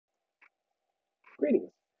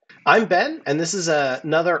Greetings. I'm Ben, and this is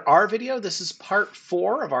another R video. This is part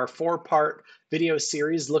 4 of our 4-part video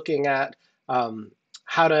series looking at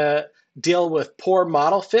how to deal with poor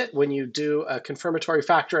model fit when you do a confirmatory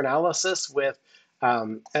factor analysis with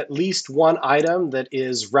at least one item that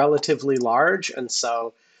is relatively large. And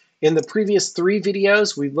so in the previous 3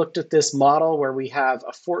 videos, we looked at this model where we have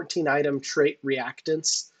a 14-item trait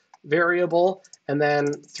reactance variable, and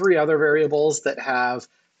then 3 other variables that have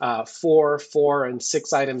 4, 4, and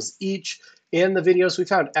 6 items each. In the videos, we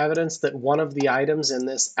found evidence that one of the items in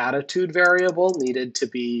this attitude variable needed to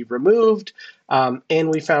be removed, and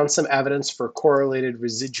we found some evidence for correlated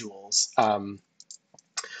residuals.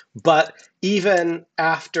 But even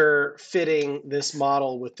after fitting this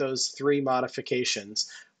model with those 3 modifications,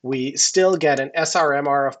 we still get an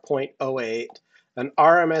SRMR of 0.08, an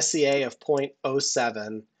RMSEA of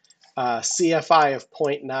 0.07, CFI of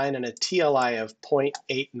 0.9, and a TLI of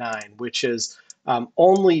 0.89, which is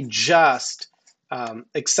only just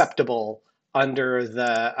acceptable under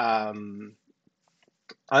the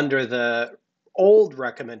old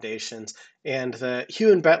recommendations, and the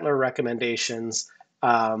Hugh and Bettler recommendations.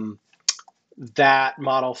 That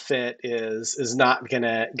model fit is not going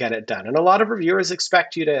to get it done. And a lot of reviewers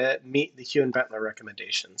expect you to meet the Hugh and Bettler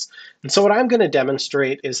recommendations. And so what I'm going to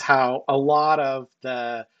demonstrate is how a lot of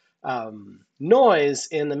the noise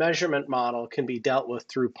in the measurement model can be dealt with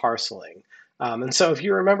through parceling. And so if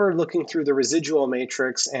you remember looking through the residual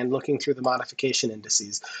matrix and looking through the modification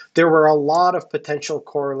indices, there were a lot of potential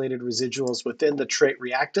correlated residuals within the trait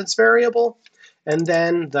reactance variable. And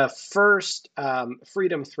then the first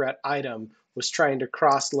freedom threat item was trying to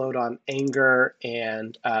cross-load on anger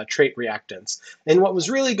and trait reactance. And what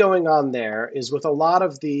was really going on there is with a lot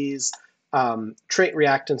of these trait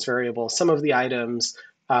reactance variables, some of the items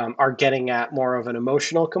are getting at more of an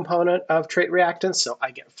emotional component of trait reactance. So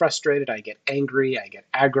I get frustrated, I get angry, I get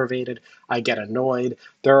aggravated, I get annoyed.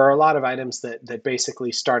 There are a lot of items that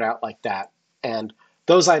basically start out like that. And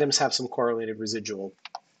those items have some correlated residual.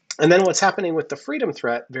 And then what's happening with the freedom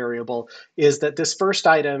threat variable is that this first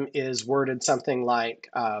item is worded something like,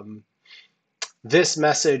 this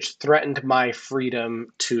message threatened my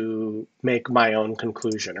freedom to make my own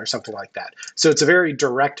conclusion, or something like that. So it's a very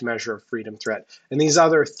direct measure of freedom threat. And these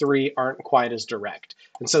other 3 aren't quite as direct.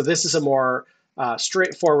 And so this is a more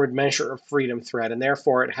straightforward measure of freedom threat, and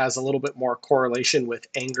therefore it has a little bit more correlation with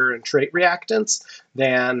anger and trait reactance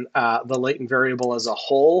than the latent variable as a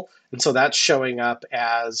whole. And so that's showing up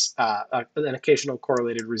as an occasional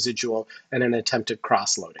correlated residual and an attempted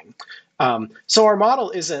cross-loading. So our model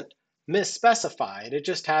isn't misspecified. It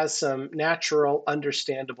just has some natural,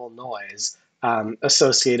 understandable noise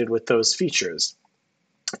associated with those features.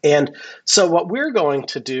 And so what we're going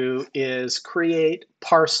to do is create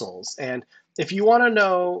parcels. And if you want to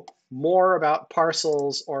know more about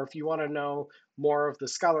parcels, or if you want to know more of the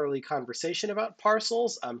scholarly conversation about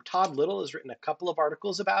parcels, Todd Little has written a couple of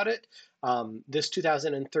articles about it. This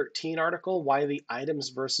 2013 article, Why the Items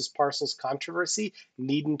versus Parcels Controversy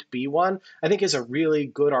Needn't Be One, I think is a really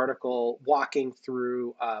good article walking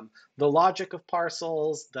through the logic of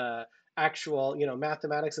parcels, the actual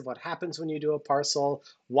mathematics of what happens when you do a parcel,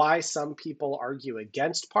 why some people argue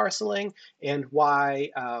against parceling, and why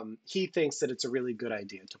he thinks that it's a really good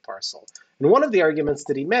idea to parcel. And one of the arguments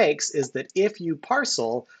that he makes is that if you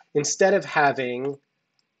parcel, instead of having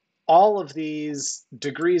all of these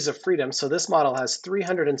degrees of freedom, so this model has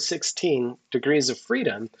 316 degrees of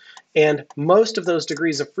freedom, and most of those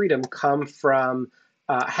degrees of freedom come from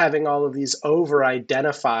having all of these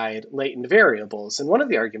over-identified latent variables. And one of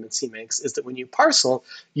the arguments he makes is that when you parcel,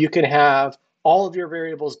 you can have all of your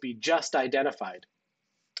variables be just identified,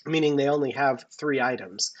 meaning they only have 3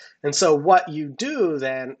 items. And so what you do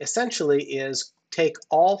then essentially is take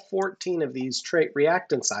all 14 of these trait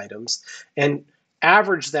reactance items and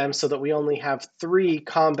average them so that we only have 3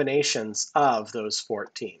 combinations of those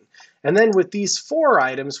 14. And then with these 4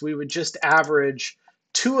 items, we would just average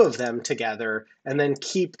 2 of them together and then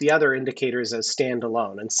keep the other indicators as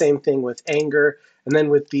standalone. And same thing with anger. And then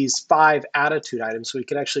with these 5 attitude items, we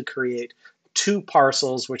could actually create 2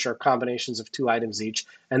 parcels, which are combinations of 2 items each,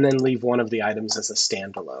 and then leave one of the items as a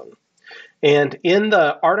standalone. And in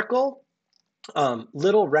the article,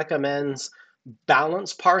 Little recommends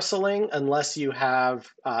balance parceling unless you have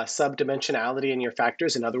subdimensionality in your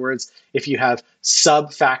factors. In other words, if you have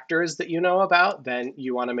sub-factors that you know about, then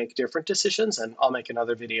you want to make different decisions, and I'll make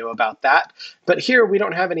another video about that. But here we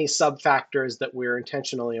don't have any sub-factors that we're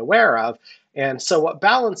intentionally aware of, and so what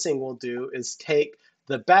balancing will do is take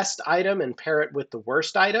the best item and pair it with the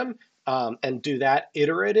worst item, and do that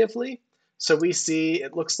iteratively. So we see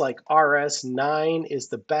it looks like RS9 is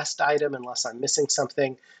the best item unless I'm missing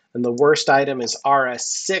something, and the worst item is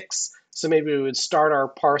RS6. So maybe we would start our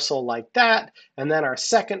parcel like that, and then our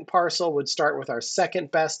second parcel would start with our second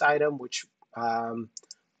best item, which, I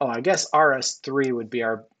guess RS3 would be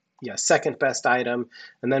our second best item,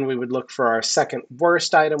 and then we would look for our second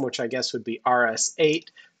worst item, which I guess would be RS8.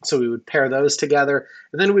 So we would pair those together,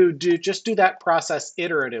 and then we would just do that process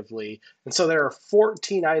iteratively. And so there are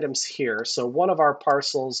 14 items here. So one of our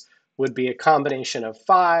parcels would be a combination of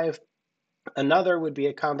 5, another would be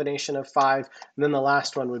a combination of 5, and then the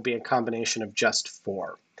last one would be a combination of just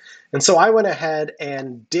 4. And so I went ahead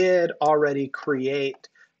and did already create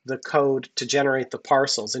the code to generate the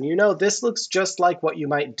parcels. And this looks just like what you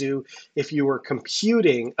might do if you were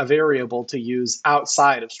computing a variable to use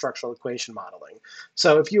outside of structural equation modeling.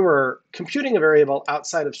 So if you were computing a variable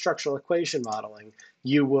outside of structural equation modeling,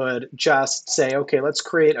 you would just say, okay, let's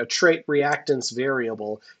create a trait reactance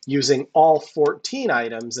variable using all 14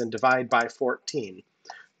 items and divide by 14.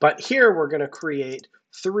 But here we're going to create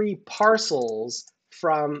 3 parcels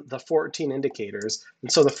from the 14 indicators.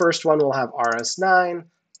 And so the first one will have RS9,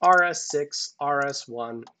 RS6,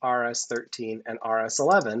 RS1, RS13, and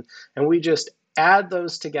RS11. And we just add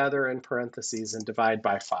those together in parentheses and divide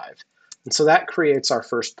by 5. And so that creates our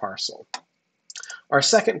first parcel. Our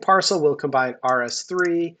second parcel will combine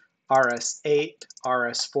RS3, RS8,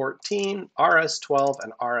 RS14, RS12,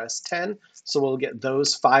 and RS10. So we'll get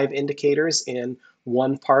those 5 indicators in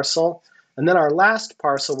one parcel. And then our last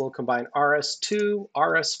parcel will combine RS2,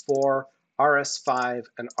 RS4, RS5,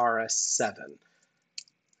 and RS7.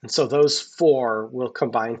 And so those 4 will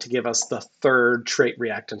combine to give us the third trait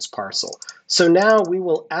reactance parcel. So now we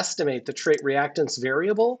will estimate the trait reactance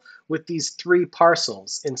variable with these 3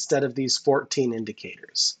 parcels instead of these 14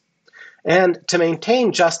 indicators. And to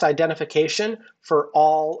maintain just identification for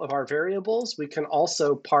all of our variables, we can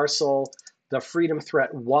also parcel the freedom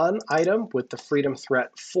threat 1 item with the freedom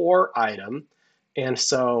threat 4 item. And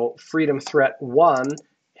so freedom threat 1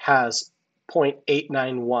 has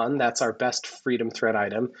 0.891, that's our best freedom threat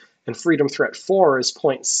item, and freedom threat 4 is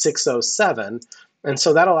 0.607. And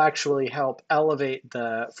so that'll actually help elevate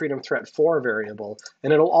the freedom threat 4 variable,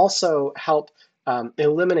 and it'll also help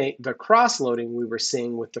eliminate the cross-loading we were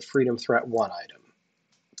seeing with the freedom threat 1 item.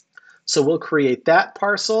 So we'll create that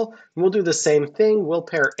parcel, and we'll do the same thing. We'll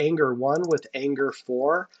pair anger 1 with anger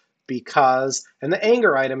 4 because, and the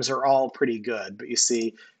anger items are all pretty good, but you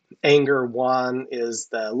see anger 1 is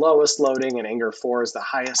the lowest loading and anger 4 is the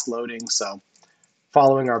highest loading. So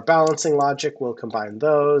following our balancing logic, we'll combine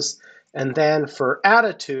those. And then for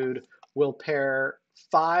attitude, we'll pair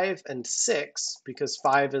 5 and 6 because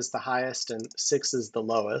 5 is the highest and 6 is the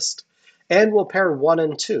lowest. And we'll pair 1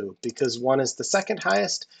 and 2 because 1 is the second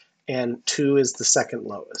highest and 2 is the second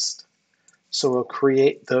lowest. So we'll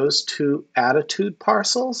create those 2 attitude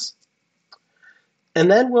parcels. And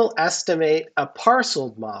then we'll estimate a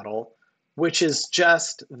parceled model, which is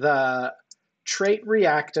just the trait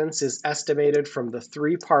reactance is estimated from the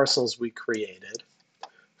 3 parcels we created.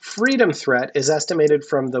 Freedom threat is estimated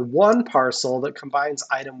from the 1 parcel that combines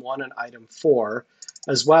item 1 and item 4,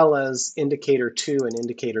 as well as indicator 2 and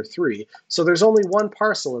indicator 3. So there's only 1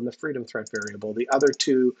 parcel in the freedom threat variable. The other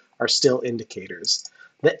 2 are still indicators.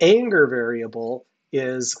 The anger variable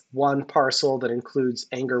is 1 parcel that includes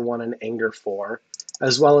anger 1 and anger 4,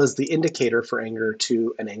 as well as the indicator for anger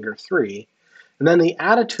 2 and anger 3. And then the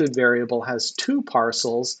attitude variable has 2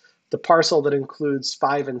 parcels, the parcel that includes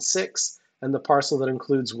 5 and 6, and the parcel that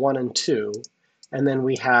includes 1 and 2. And then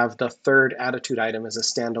we have the third attitude item as a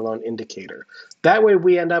standalone indicator. That way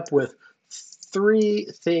we end up with 3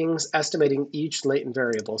 things estimating each latent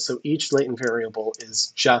variable. So each latent variable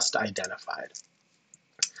is just identified.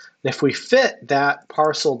 And if we fit that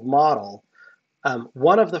parceled model,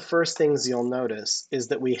 one of the first things you'll notice is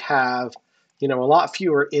that we have a lot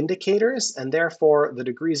fewer indicators, and therefore the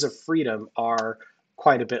degrees of freedom are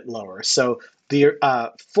quite a bit lower. So the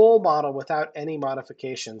full model without any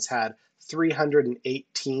modifications had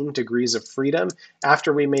 318 degrees of freedom.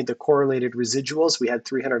 After we made the correlated residuals, we had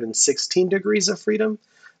 316 degrees of freedom.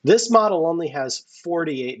 This model only has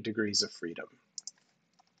 48 degrees of freedom.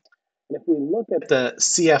 And if we look at the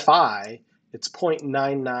CFI, it's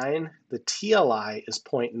 0.99. The TLI is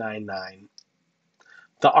 0.99.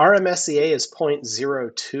 The RMSEA is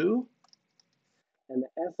 0.02. And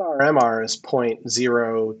the SRMR is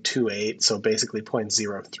 0.028, so basically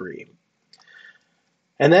 0.03.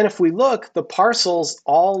 And then if we look, the parcels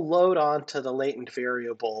all load onto the latent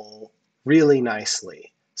variable really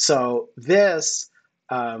nicely. So this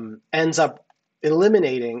ends up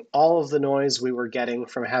eliminating all of the noise we were getting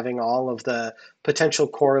from having all of the potential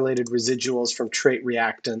correlated residuals from trait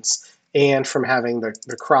reactants and from having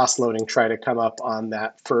the cross-loading try to come up on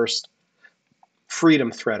that first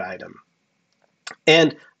freedom thread item.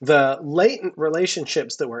 And the latent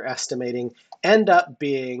relationships that we're estimating end up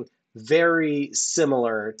being very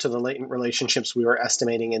similar to the latent relationships we were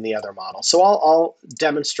estimating in the other model. So I'll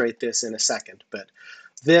demonstrate this in a second, but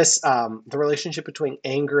this, the relationship between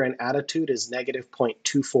anger and attitude is negative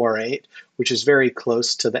 0.248, which is very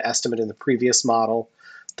close to the estimate in the previous model.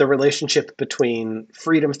 The relationship between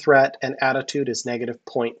freedom threat and attitude is negative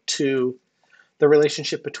 0.2. The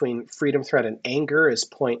relationship between freedom threat and anger is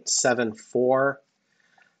 0.74.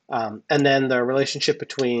 And then the relationship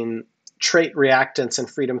between trait reactants and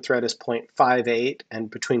freedom threat is 0.58,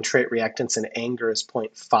 and between trait reactants and anger is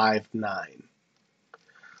 0.59.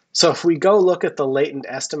 So if we go look at the latent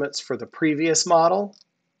estimates for the previous model,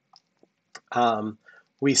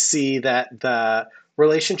 we see that the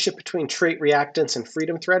relationship between trait reactants and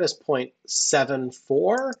freedom threat is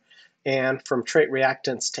 0.74, and from trait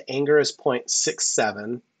reactants to anger is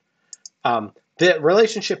 0.67. The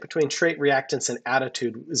relationship between trait reactants and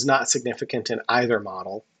attitude is not significant in either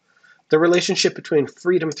model. The relationship between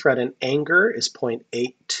freedom threat and anger is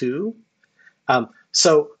 0.82.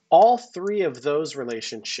 So all three of those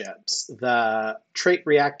relationships, the trait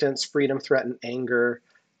reactants, freedom threat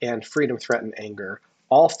and freedom threat and anger,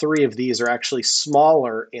 all three of these are actually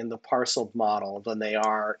smaller in the parceled model than they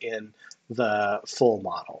are in the full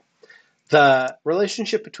model. The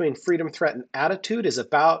relationship between freedom threat and attitude is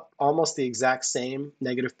about almost the exact same,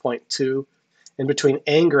 negative 0.2. And between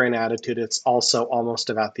anger and attitude, it's also almost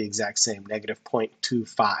about the exact same, negative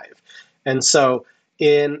 0.25. And so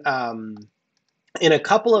in a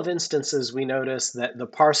couple of instances, we notice that the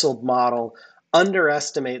parceled model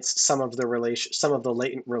underestimates some of the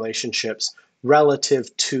latent relationships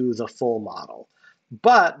relative to the full model.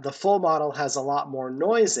 But the full model has a lot more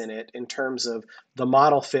noise in it in terms of the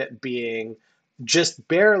model fit being just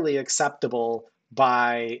barely acceptable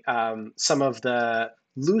by some of the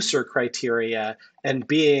looser criteria and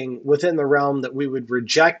being within the realm that we would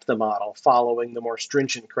reject the model following the more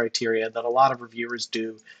stringent criteria that a lot of reviewers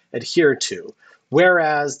do adhere to.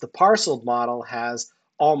 Whereas the parceled model has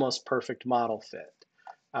almost perfect model fit.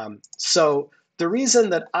 So the reason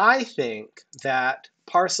that I think that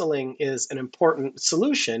parceling is an important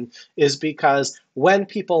solution is because when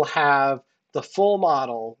people have the full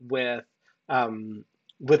model with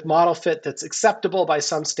model fit that's acceptable by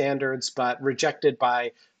some standards but rejected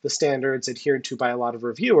by the standards adhered to by a lot of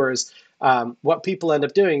reviewers, what people end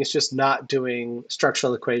up doing is just not doing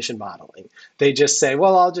structural equation modeling. They just say,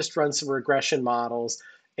 well, I'll just run some regression models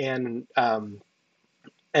and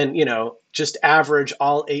just average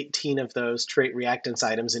all 18 of those trait reactance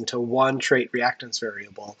items into one trait reactance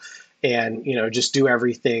variable and, just do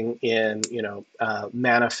everything in,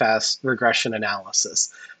 manifest regression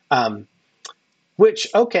analysis. Which,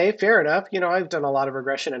 okay, fair enough. I've done a lot of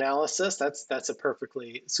regression analysis. That's a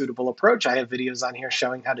perfectly suitable approach. I have videos on here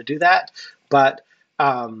showing how to do that. But,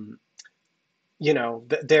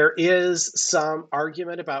 there is some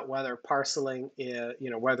argument about whether parceling,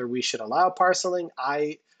 whether we should allow parceling.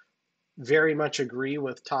 I very much agree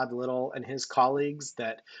with Todd Little and his colleagues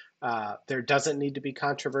that there doesn't need to be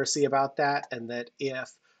controversy about that, and that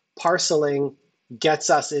if parceling gets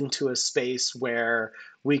us into a space where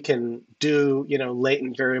we can do,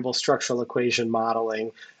 latent variable structural equation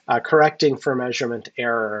modeling, correcting for measurement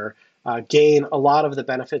error, gain a lot of the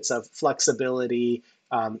benefits of flexibility,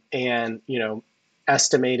 and,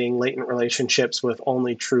 estimating latent relationships with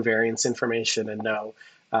only true variance information and no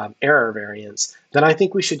error variance, then I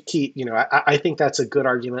think we should keep, I think that's a good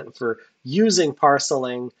argument for using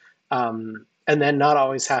parceling, and then not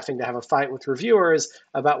always having to have a fight with reviewers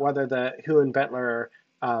about whether the Hu and Bentler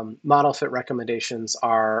model fit recommendations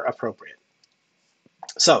are appropriate.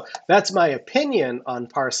 So that's my opinion on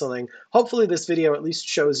parceling. Hopefully this video at least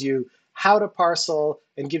shows you how to parcel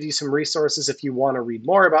and give you some resources if you want to read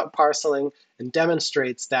more about parceling, and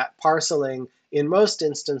demonstrates that parceling in most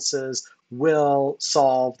instances will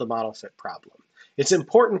solve the model fit problem. It's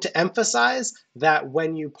important to emphasize that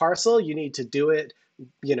when you parcel, you need to do it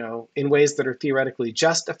in ways that are theoretically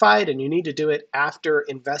justified, and you need to do it after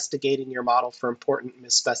investigating your model for important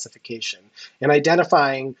misspecification and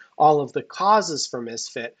identifying all of the causes for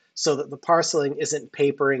misfit so that the parceling isn't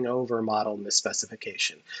papering over model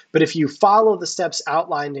misspecification. But if you follow the steps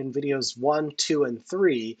outlined in videos 1, 2, and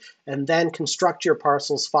 3, and then construct your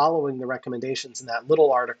parcels following the recommendations in that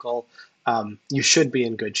little article, you should be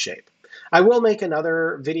in good shape. I will make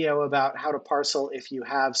another video about how to parcel if you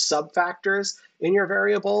have subfactors in your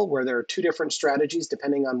variable, where there are two different strategies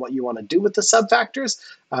depending on what you want to do with the subfactors.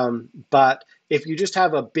 But if you just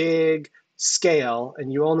have a big scale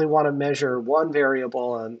and you only want to measure one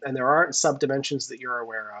variable and there aren't subdimensions that you're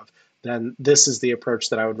aware of, then this is the approach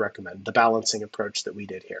that I would recommend, the balancing approach that we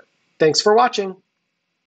did here. Thanks for watching.